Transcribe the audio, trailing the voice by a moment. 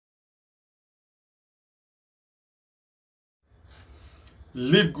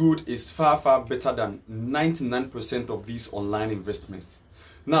Livegood is far, far better than 99% of these online investments.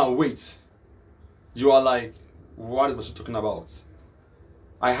 Now, wait. You are like, what is she talking about?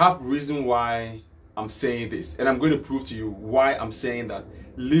 I have reason why I'm saying this, and I'm going to prove to you why I'm saying that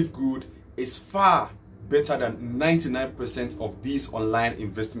Livegood is far better than 99% of these online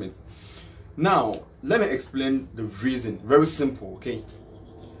investments. Now, let me explain the reason. Very simple, okay?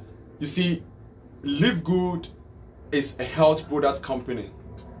 You see, Livegood is a health product company.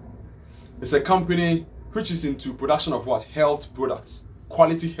 It's a company which is into production of what? Health products,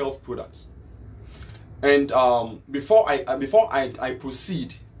 quality health products. And before I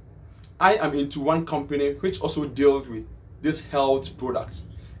proceed, I am into one company which also deals with this health products,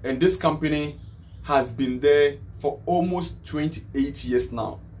 and this company has been there for almost 28 years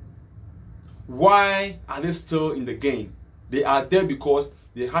now. Why are they still in the game? They are there because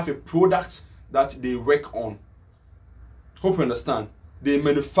they have a product that they work on. Hope you understand. They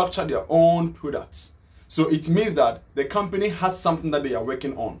manufacture their own products. So it means that the company has something that they are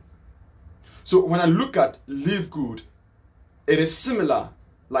working on. So when I look at Livegood, it is similar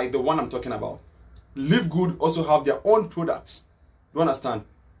like the one I'm talking about. Livegood also have their own products. You understand?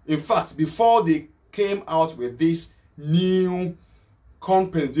 In fact, before they came out with this new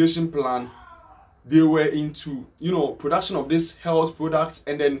compensation plan, they were into, production of this health products,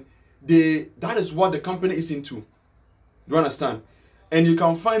 and then that is what the company is into. You understand? And you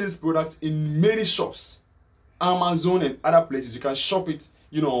can find this product in many shops, Amazon and other places. You can shop it,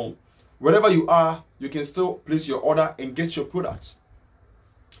 wherever you are, you can still place your order and get your product.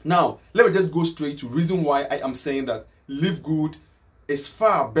 Now, let me just go straight to reason why I am saying that Livegood is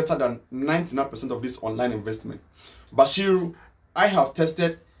far better than 99% of this online investment. Bashiru, I have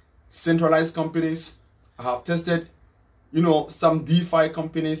tested centralized companies. I have tested, some DeFi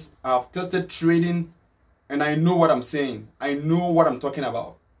companies. I have tested trading, and I know what I'm saying. I know what I'm talking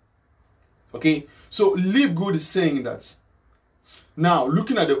about. Okay, so Livegood is saying that now,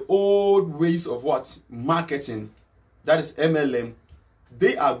 looking at the old ways of what? Marketing, that is MLM,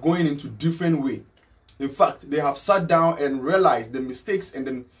 they are going into different way. In fact, they have sat down and realized the mistakes and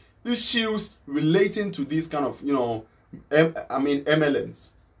the issues relating to these kind of, MLMs.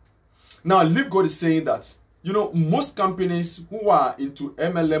 Now, Livegood is saying that, most companies who are into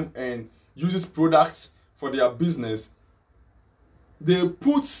MLM and uses products for their business, they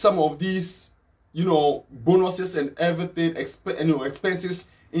put some of these, bonuses and everything, expenses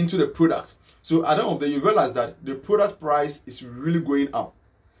into the product. So at the end of the day, you realize that the product price is really going up.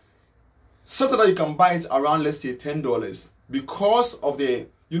 Something that you can buy it around, let's say $10, because of the,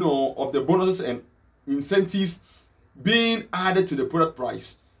 of the bonuses and incentives being added to the product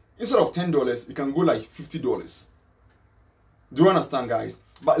price. Instead of $10, it can go like $50. Do you understand, guys?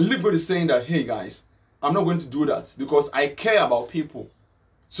 But Livegood is saying that, hey guys, I'm not going to do that because I care about people.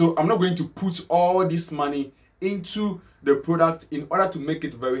 So I'm not going to put all this money into the product in order to make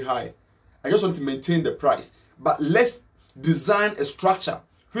it very high. I just want to maintain the price. But let's design a structure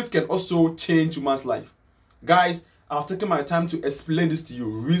which can also change human's life. Guys, I've taken my time to explain this to you.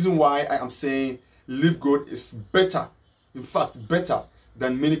 Reason why I am saying Livegood is better. In fact, better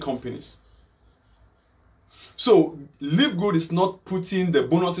than many companies. So Livegood is not putting the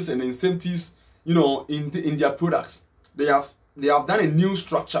bonuses and the incentives, in their products. They have done a new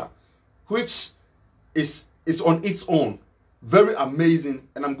structure which is on its own. Very amazing,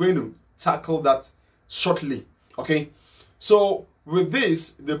 and I'm going to tackle that shortly. Okay, so with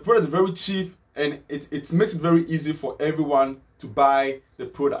this, the product is very cheap, and it makes it very easy for everyone to buy the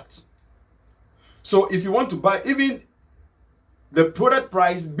product. So if you want to buy, even the product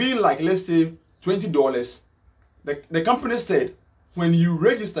price being like, let's say $20, the company said when you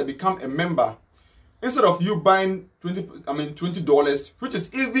register, become a member, instead of you buying $20, which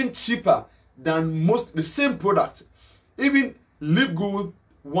is even cheaper than the same product, even Livegood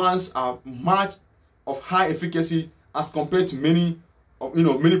ones are much of high efficacy as compared to many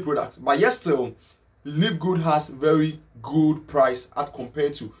products. But yet still, Livegood has very good price as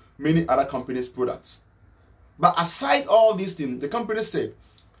compared to many other companies' products. But aside all these things, the company said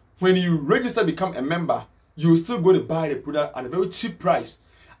when you register, become a member, you're still going to buy the product at a very cheap price.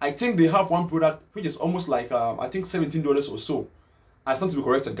 I think they have one product which is almost like I think $17 or so. I stand to be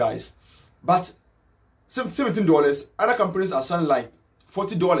corrected, guys. But $17, other companies are selling like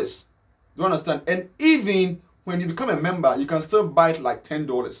 $40. Do you understand? And even when you become a member, you can still buy it like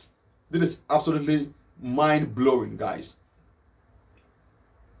 $10. This is absolutely mind-blowing, guys.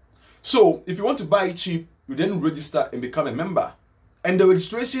 So if you want to buy it cheap, you then register and become a member. And the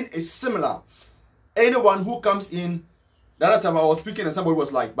registration is similar. Anyone who comes in, the other time I was speaking and somebody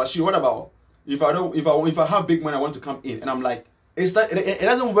was like, Bashir, what about if I have big money, I want to come in? And I'm like, It's that it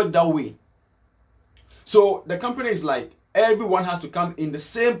doesn't work that way. So the company is like, everyone has to come in the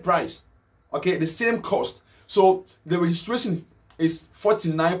same price, okay, the same cost. So the registration is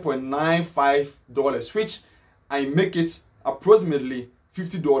 $49.95, which I make it approximately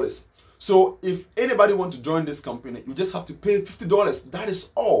 $50. So if anybody wants to join this company, you just have to pay $50. That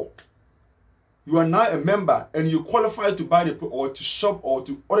is all. You are now a member and you qualify to buy or to shop or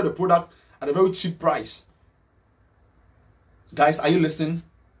to order the product at a very cheap price. Guys, are you listening?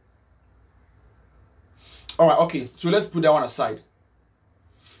 All right, okay, so let's put that one aside.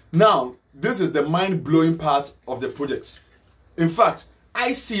 Now, this is the mind-blowing part of the project. In fact,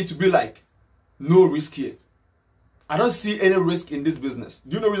 I see it to be like no risk here. I don't see any risk in this business.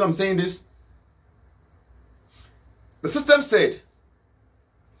 Do you know the reason I'm saying this? The system said,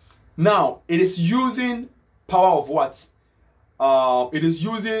 now it is using power of what? It is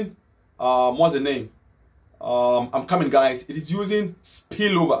using, what's the name? I'm coming, guys. It is using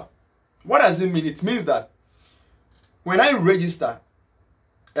spillover. What does it mean? It means that when I register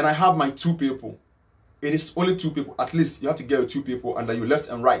and I have my 2 people, it is only 2 people. At least you have to get 2 people under you left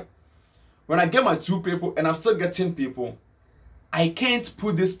and right. When I get my 2 people and I'm still getting people, I can't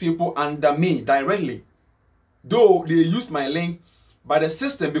put these people under me directly. Though they used my link, by the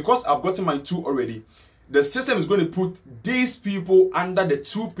system, because I've gotten my 2 already, the system is going to put these people under the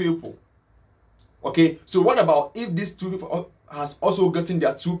 2 people. Okay, so what about if these 2 people has also gotten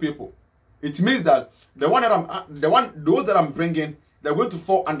their 2 people? It means that those that I'm bringing, they're going to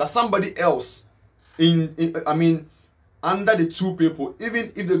fall under somebody else. Under the 2 people.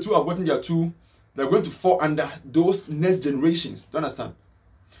 Even if the 2 have gotten their 2, they're going to fall under those next generations. Do you understand?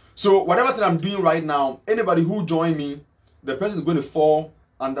 So whatever that I'm doing right now, anybody who join me, the person is going to fall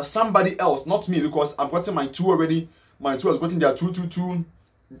under somebody else, not me, because I've gotten my 2 already. My 2 has gotten their 2.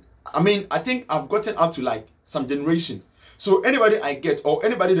 I think I've gotten up to like some generation. So anybody I get, or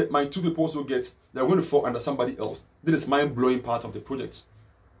anybody that my 2 people also get, they're going to fall under somebody else. This is mind-blowing part of the project.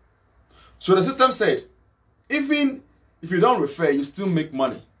 So the system said, even if you don't refer, you still make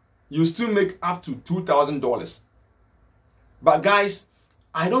money. You still make up to $2,000. But guys,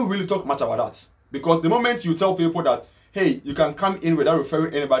 I don't really talk much about that. Because the moment you tell people that, hey, you can come in without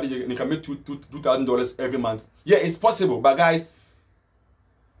referring anybody, you can make $2,000 every month. Yeah, it's possible. But guys,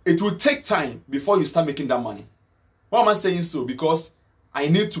 it will take time before you start making that money. Why am I saying so? Because I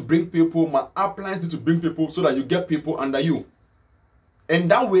need to bring people, my uplines need to bring people so that you get people under you.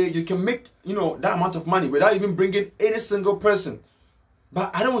 And that way you can make, that amount of money without even bringing any single person.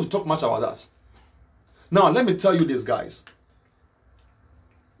 But I don't want to talk much about that. Now, let me tell you this, guys.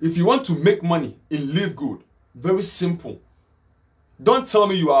 If you want to make money in Livegood, very simple. Don't tell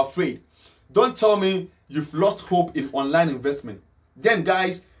me you are afraid. Don't tell me you've lost hope in online investment. Then,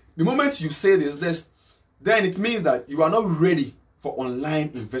 guys, the moment you say this, then it means that you are not ready for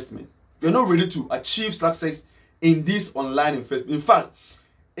online investment. You're not ready to achieve success in this online investment. In fact,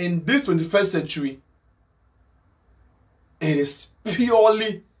 in this 21st century, it is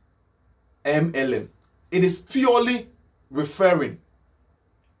purely MLM. It is purely referring.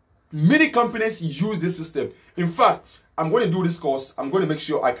 Many companies use this system. In fact, I'm going to do this course. I'm going to make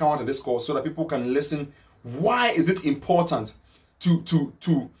sure I come out of this course so that people can listen. Why is it important to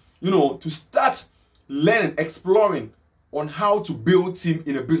start learning, exploring on how to build team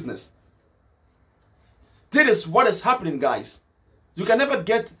in a business? This is what is happening, guys. You can never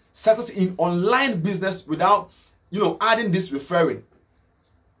get success in online business without, adding this referring.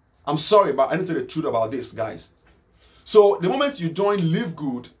 I'm sorry, but I need to tell the truth about this, guys. So the moment you join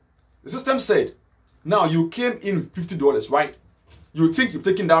Livegood, the system said, now you came in $50, right? You think you've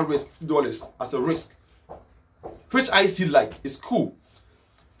taken that risk, $50 as a risk, which I see like is cool.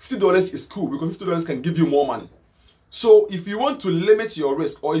 $50 is cool because $50 can give you more money. So if you want to limit your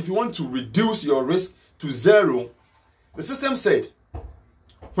risk, or if you want to reduce your risk to 0, the system said,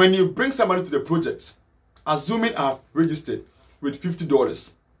 when you bring somebody to the project, assuming I've registered with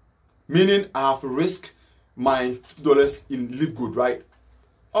 $50, meaning I have risked my $50 in Livegood, right?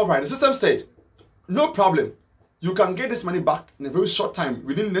 All right, the system said, no problem. You can get this money back in a very short time,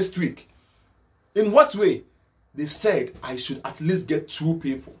 within next week. In what way? They said I should at least get 2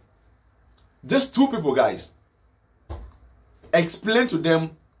 people. Just 2 people, guys. Explain to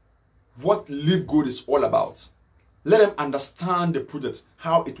them what Livegood is all about. Let them understand the project,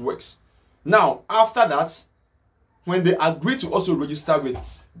 how it works. Now, after that, when they agree to also register with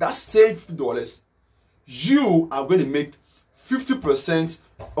that same $50, you are going to make 50%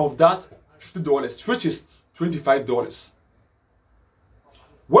 of that $50, which is $25.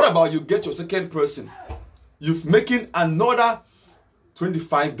 What about you get your second person? You've making another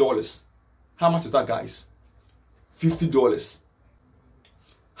 $25. How much is that, guys? $50.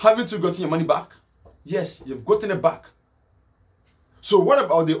 Haven't you gotten your money back? Yes, you've gotten it back. So what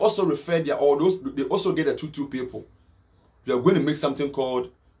about they also refer their, or those, they also get a 2 people. They are going to make something called,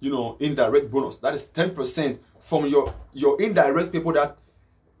 indirect bonus. That is 10% from your indirect people that,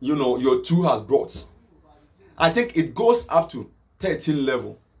 your 2 has brought. I think it goes up to 13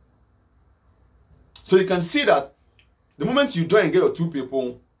 level. So you can see that the moment you join and get your 2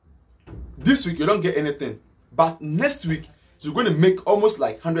 people, this week you don't get anything. But next week, you're going to make almost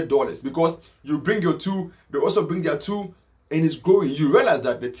like $100 because you bring your 2, they also bring their 2, and it's growing. You realize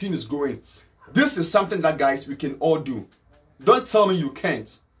that the team is growing. This is something that, guys, we can all do. Don't tell me you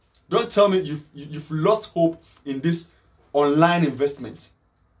can't. Don't tell me you've lost hope in this online investment.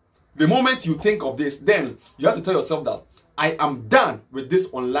 The moment you think of this, then you have to tell yourself that I am done with this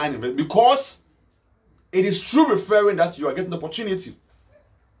online investment, because it is through referring that you are getting the opportunity.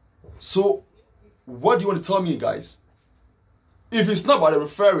 So what do you want to tell me, guys? If it's not about the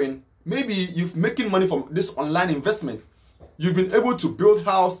referring, maybe you're making money from this online investment. You've been able to build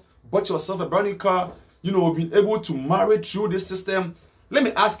house, bought yourself a brand new car, been able to marry through this system. Let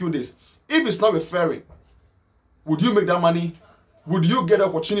me ask you this. If it's not referring, would you make that money? Would you get the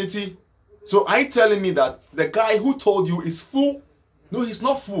opportunity? So are you telling me that the guy who told you is fool? No, he's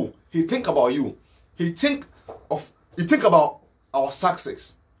not fool. He think about you. He think about our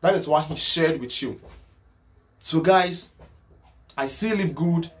success. That is why he shared with you. So guys, I see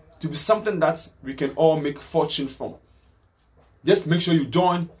Livegood to be something that we can all make fortune from. Just make sure you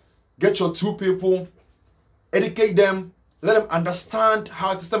join, get your 2 people, educate them, let them understand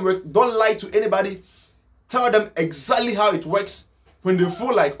how the system works. Don't lie to anybody. Tell them exactly how it works. When they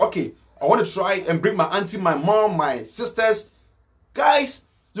feel like, okay, I want to try and bring my auntie, my mom, my sisters. Guys,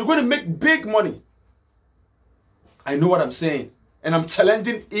 you're going to make big money. I know what I'm saying. And I'm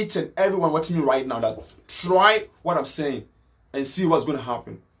challenging each and everyone watching me right now that try what I'm saying and see what's going to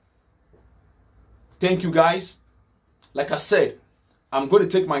happen. Thank you, guys. Like I said, I'm going to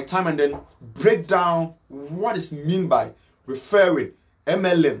take my time and then break down what is meant by referring,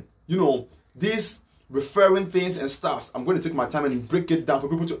 MLM, these referring things and stuff. I'm going to take my time and break it down for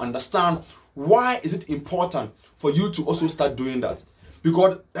people to understand why is it important for you to also start doing that.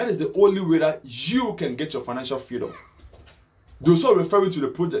 Because that is the only way that you can get your financial freedom. Those who are referring to the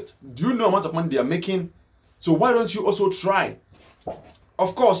project, do you know how much of money they are making? So why don't you also try?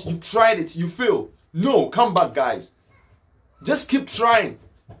 Of course, you tried it, you fail. No, come back, guys. Just keep trying.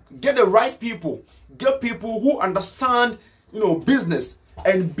 Get the right people. Get people who understand, business,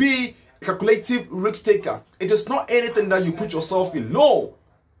 and be a calculative risk taker. It is not anything that you put yourself in. No.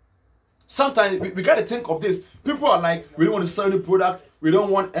 Sometimes we got to think of this. People are like, we don't want to sell any product. We don't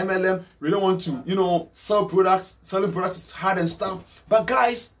want MLM. We don't want to, sell products. Selling products is hard and stuff. But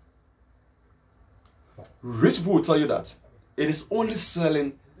guys, rich people will tell you that it is only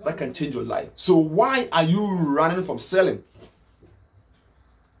selling that can change your life. So why are you running from selling?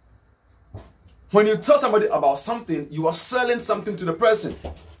 When you tell somebody about something, you are selling something to the person.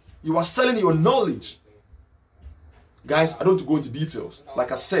 You are selling your knowledge. Guys, I don't want to go into details.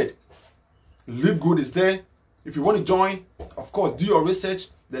 Like I said, Livegood is there. If you want to join, of course, do your research.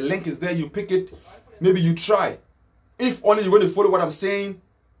 The link is there. You pick it. Maybe you try. If only you're going to follow what I'm saying,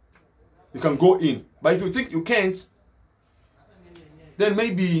 you can go in. But if you think you can't, then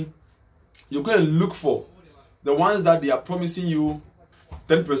maybe you're going to look for the ones that they are promising you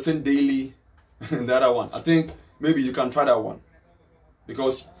 10% daily. And the other one, I think maybe you can try that one,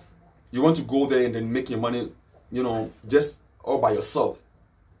 because you want to go there and then make your money, just all by yourself.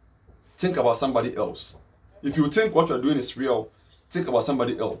 Think about somebody else. If you think what you're doing is real, think about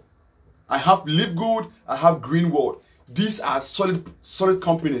somebody else. I have Livegood, I have Greenwood. These are solid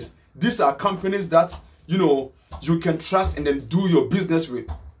companies. These are companies that you can trust and then do your business with.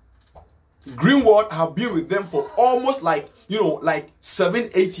 Greenwood, I have been with them for almost like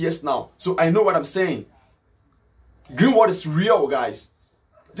 7-8 years now. So I know what I'm saying. Greenwood is real, guys.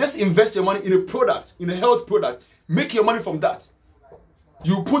 Just invest your money in a product, in a health product. Make your money from that.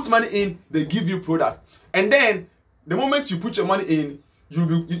 You put money in, they give you product. And then the moment you put your money in, you'll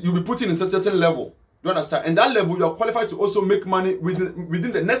be putting in a certain level. Do you understand? And that level, you're qualified to also make money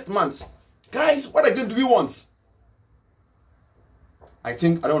within the next month. Guys, what again do we want? I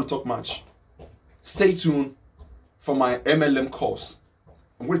think I don't want to talk much. Stay tuned for my MLM course.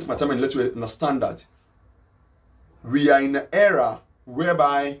 I'm going to take my time and let you understand that we are in an era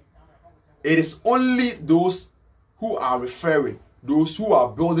whereby it is only those who are referring, those who are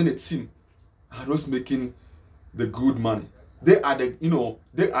building a team, are those making the good money. They are the,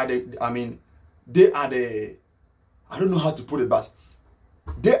 I don't know how to put it, but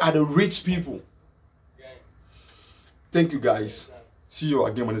they are the rich people. Thank you, guys. See you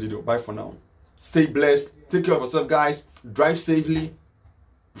again on the video. Bye for now. Stay blessed. Take care of yourself, guys. Drive safely.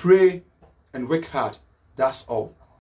 Pray and work hard. That's all.